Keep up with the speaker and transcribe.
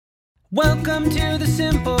Welcome to the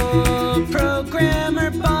Simple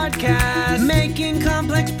Programmer Podcast, making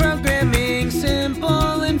complex programming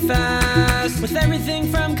simple and fast, with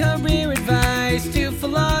everything from career advice to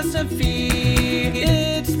philosophy.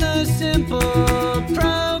 It's the Simple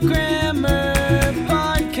Programmer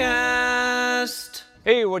Podcast.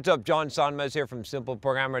 Hey, what's up? John Sonmez here from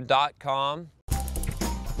SimpleProgrammer.com.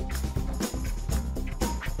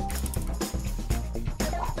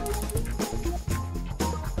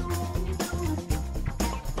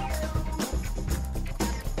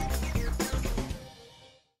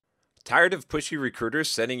 Tired of pushy recruiters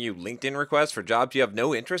sending you LinkedIn requests for jobs you have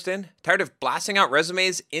no interest in? Tired of blasting out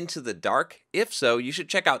resumes into the dark? If so, you should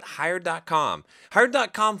check out Hired.com.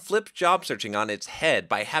 Hired.com flips job searching on its head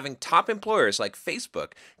by having top employers like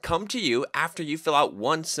Facebook come to you after you fill out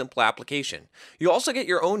one simple application. You also get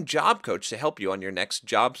your own job coach to help you on your next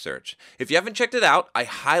job search. If you haven't checked it out, I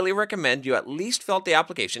highly recommend you at least fill out the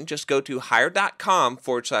application. Just go to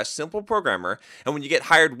Hired.com/simpleprogrammer, and when you get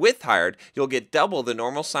hired with Hired, you'll get double the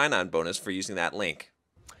normal sign-on bonus for using that link.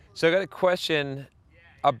 So I got a question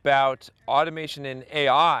about automation in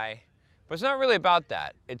AI, but it's not really about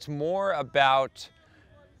that. It's more about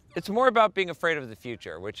being afraid of the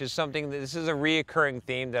future, which is something that this is a reoccurring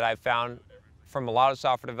theme that I've found from a lot of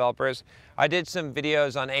software developers. I did some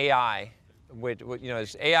videos on AI, with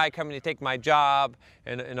is AI coming to take my job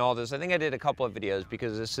and all this. I think I did a couple of videos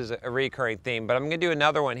because this is a reoccurring theme, but I'm going to do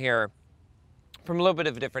another one here from a little bit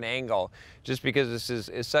of a different angle, just because this is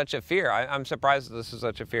such a fear. I'm surprised that this is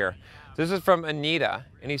such a fear. This is from Anita,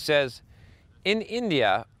 and he says, in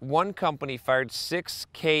India, one company fired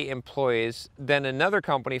 6K employees, then another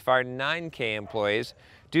company fired 9K employees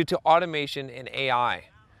due to automation and AI.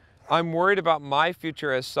 I'm worried about my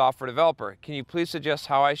future as software developer. Can you please suggest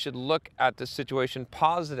how I should look at this situation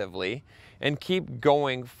positively and keep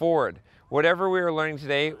going forward? Whatever we are learning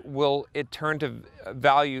today, will it turn to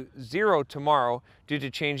value 0 tomorrow due to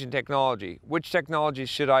change in technology? Which technologies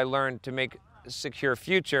should I learn to make a secure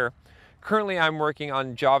future? Currently, I'm working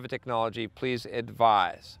on Java technology. Please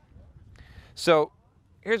advise. So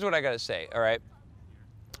here's what I got to say, all right?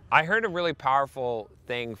 I heard a really powerful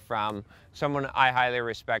thing from someone I highly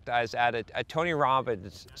respect. I was at a Tony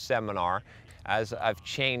Robbins seminar, as I've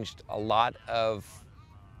changed a lot of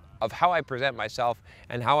how I present myself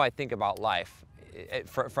and how I think about life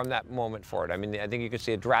from that moment forward. I mean, I think you can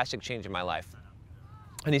see a drastic change in my life.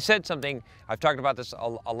 And he said something, I've talked about this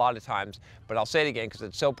a lot of times, but I'll say it again because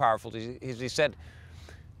it's so powerful. He said,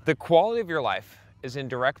 the quality of your life is in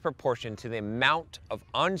direct proportion to the amount of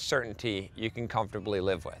uncertainty you can comfortably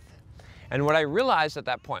live with. And what I realized at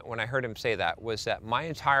that point when I heard him say that was that my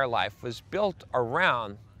entire life was built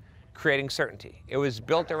around creating certainty. It was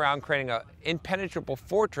built around creating an impenetrable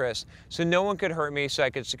fortress so no one could hurt me, so I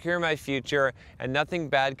could secure my future and nothing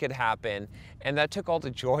bad could happen. And that took all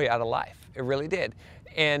the joy out of life. It really did.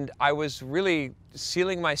 And I was really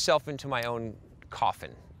sealing myself into my own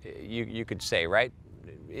coffin, you could say, right?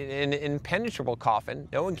 An impenetrable coffin.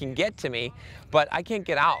 No one can get to me, but I can't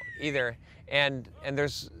get out either. And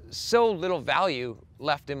there's so little value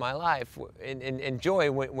left in my life and joy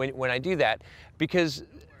when I do that, because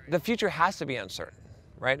the future has to be uncertain,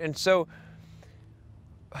 right? And so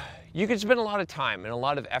you can spend a lot of time and a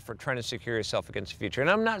lot of effort trying to secure yourself against the future. And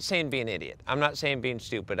I'm not saying be an idiot. I'm not saying being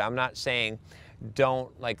stupid. I'm not saying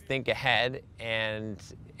don't think ahead and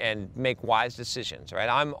make wise decisions, right?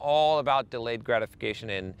 I'm all about delayed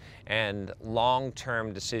gratification and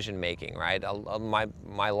long-term decision making, right?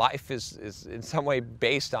 My life is in some way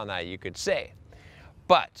based on that, you could say.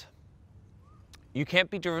 But you can't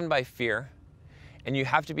be driven by fear, and you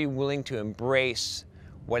have to be willing to embrace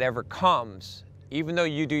whatever comes, even though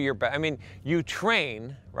you do your best. I mean, you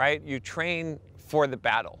train, right? You train for the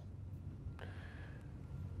battle.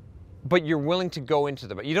 But you're willing to go into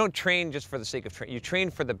the battle. You don't train just for the sake of training. You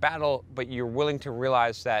train for the battle, but you're willing to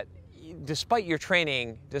realize that despite your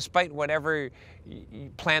training, despite whatever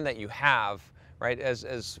plan that you have, right?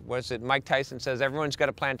 As what is it? Mike Tyson says, everyone's got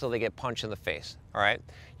a plan until they get punched in the face, all right?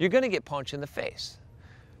 You're going to get punched in the face.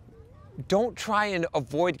 Don't try and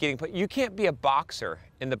avoid getting punched. You can't be a boxer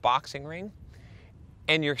in the boxing ring,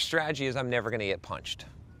 and your strategy is, I'm never going to get punched.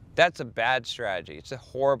 That's a bad strategy. It's a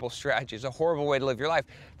horrible strategy. It's a horrible way to live your life.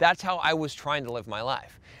 That's how I was trying to live my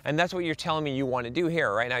life. And that's what you're telling me you want to do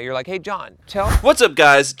here right now. You're like, hey, John, What's up,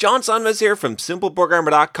 guys? John Sonmez here from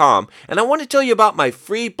SimpleProgrammer.com, and I want to tell you about my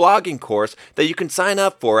free blogging course that you can sign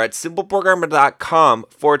up for at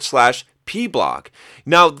SimpleProgrammer.com/PH pblog.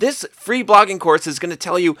 Now, this free blogging course is going to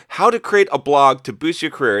tell you how to create a blog to boost your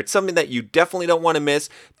career. It's something that you definitely don't want to miss.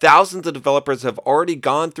 Thousands of developers have already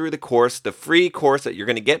gone through the course, the free course that you're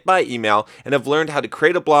going to get by email, and have learned how to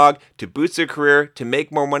create a blog to boost their career, to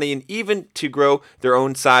make more money, and even to grow their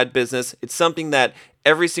own side business. It's something that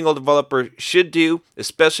every single developer should do,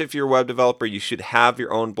 especially if you're a web developer. You should have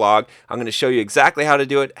your own blog. I'm going to show you exactly how to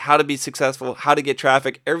do it, how to be successful, how to get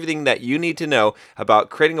traffic, everything that you need to know about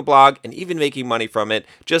creating a blog and even making money from it.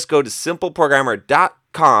 Just go to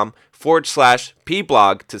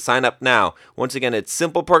simpleprogrammer.com/pblog to sign up now. Once again, it's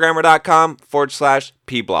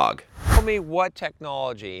simpleprogrammer.com/pblog. Tell me what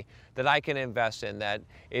technology that I can invest in that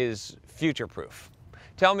is future-proof.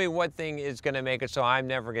 Tell me what thing is going to make it so I'm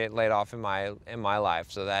never get laid off in my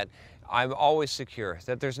life, so that I'm always secure,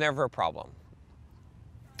 that there's never a problem.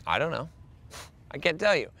 I don't know. I can't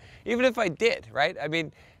tell you. Even if I did, right? I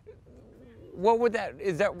mean, what would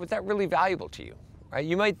was that really valuable to you? Right?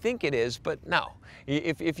 You might think it is, but no.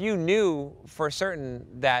 If you knew for certain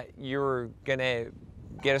that you're going to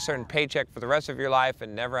get a certain paycheck for the rest of your life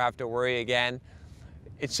and never have to worry again,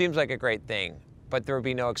 it seems like a great thing. But there would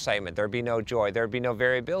be no excitement, there would be no joy, there would be no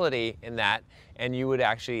variability in that, and you would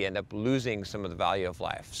actually end up losing some of the value of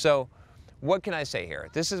life. So what can I say here?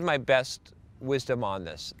 This is my best wisdom on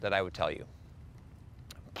this that I would tell you.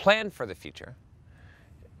 Plan for the future,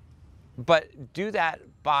 but do that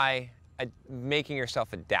by making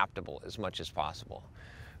yourself adaptable as much as possible.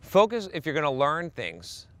 Focus, if you're going to learn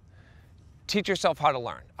things, teach yourself how to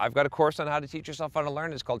learn. I've got a course on how to teach yourself how to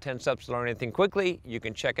learn. It's called 10 Steps to Learn Anything Quickly. You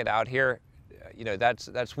can check it out here. You know,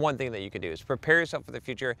 that's one thing that you can do, is prepare yourself for the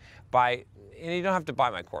future and you don't have to buy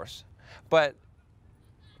my course, but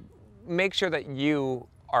make sure that you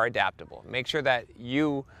are adaptable. Make sure that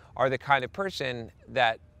you are the kind of person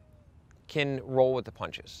that can roll with the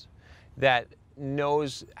punches, that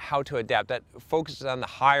knows how to adapt, that focuses on the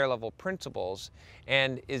higher level principles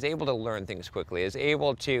and is able to learn things quickly, is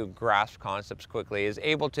able to grasp concepts quickly, is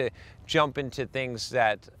able to jump into things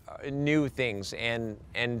that new things and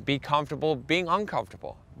be comfortable being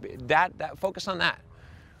uncomfortable. That focus on that.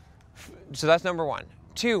 So that's number one.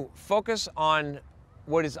 Two, focus on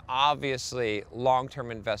what is obviously long-term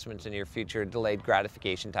investments in your future, delayed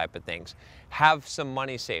gratification type of things. Have some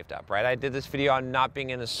money saved up, right? I did this video on not being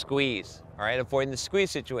in a squeeze, all right? Avoiding the squeeze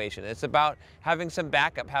situation. It's about having some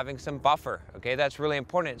backup, having some buffer, okay? That's really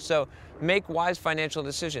important. So make wise financial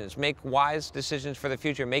decisions. Make wise decisions for the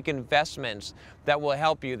future. Make investments that will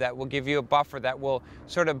help you, that will give you a buffer, that will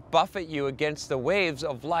sort of buffet you against the waves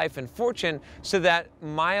of life and fortune, so that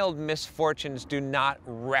mild misfortunes do not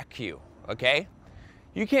wreck you, okay?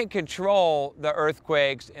 You can't control the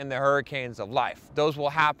earthquakes and the hurricanes of life. Those will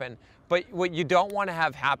happen. But what you don't want to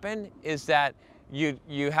have happen is that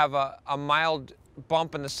you have a mild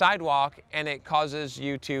bump in the sidewalk and it causes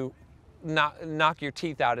you to knock your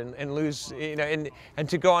teeth out and lose, you know, and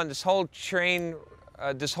to go on this whole chain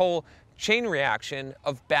reaction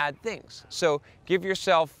of bad things. So give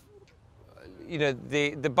yourself, you know,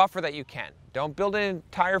 the buffer that you can. Don't build an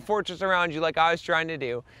entire fortress around you like I was trying to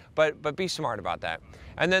do, but be smart about that.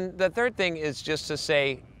 And then the third thing is just to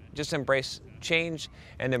say, just embrace change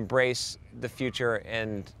and embrace the future,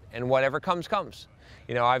 and whatever comes, comes.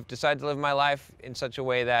 You know, I've decided to live my life in such a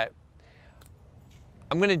way that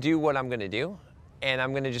I'm going to do what I'm going to do, and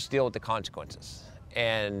I'm going to just deal with the consequences.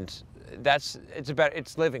 And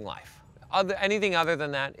it's living life. Anything other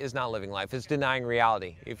than that is not living life. It's denying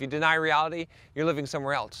reality. If you deny reality, you're living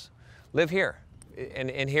somewhere else. Live here.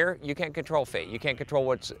 And here, you can't control fate. You can't control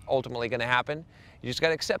what's ultimately going to happen. You just got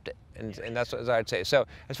to accept it. And that's what I'd say. So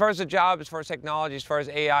as far as the job, as far as technology, as far as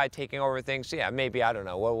AI taking over things, yeah, maybe, I don't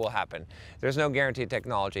know, what will happen? There's no guaranteed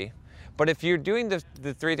technology. But if you're doing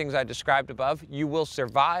the three things I described above, you will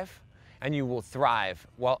survive and you will thrive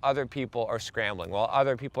while other people are scrambling, while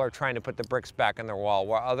other people are trying to put the bricks back in their wall,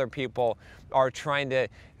 while other people are trying to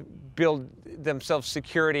build themselves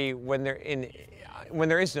security when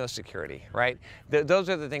there is no security, right? Those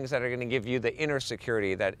are the things that are going to give you the inner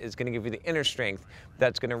security, that is going to give you the inner strength,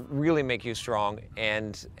 that's going to really make you strong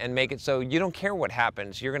and make it so you don't care what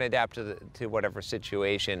happens. You're going to adapt to whatever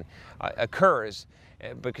situation occurs,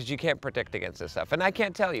 because you can't protect against this stuff. And I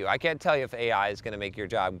can't tell you if AI is going to make your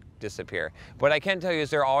job disappear. What I can tell you is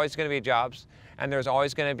there are always going to be jobs, and there's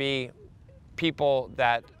always going to be people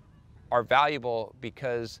that are valuable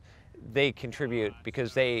because they contribute,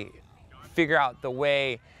 because they figure out the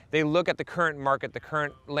way, they look at the current market, the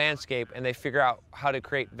current landscape, and they figure out how to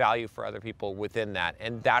create value for other people within that.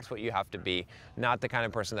 And that's what you have to be, not the kind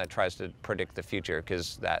of person that tries to predict the future,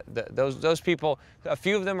 because those people, a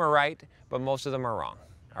few of them are right, but most of them are wrong.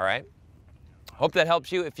 All right? Hope that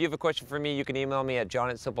helps you. If you have a question for me, you can email me at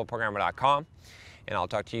john@simpleprogrammer.com, and I'll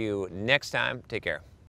talk to you next time. Take care.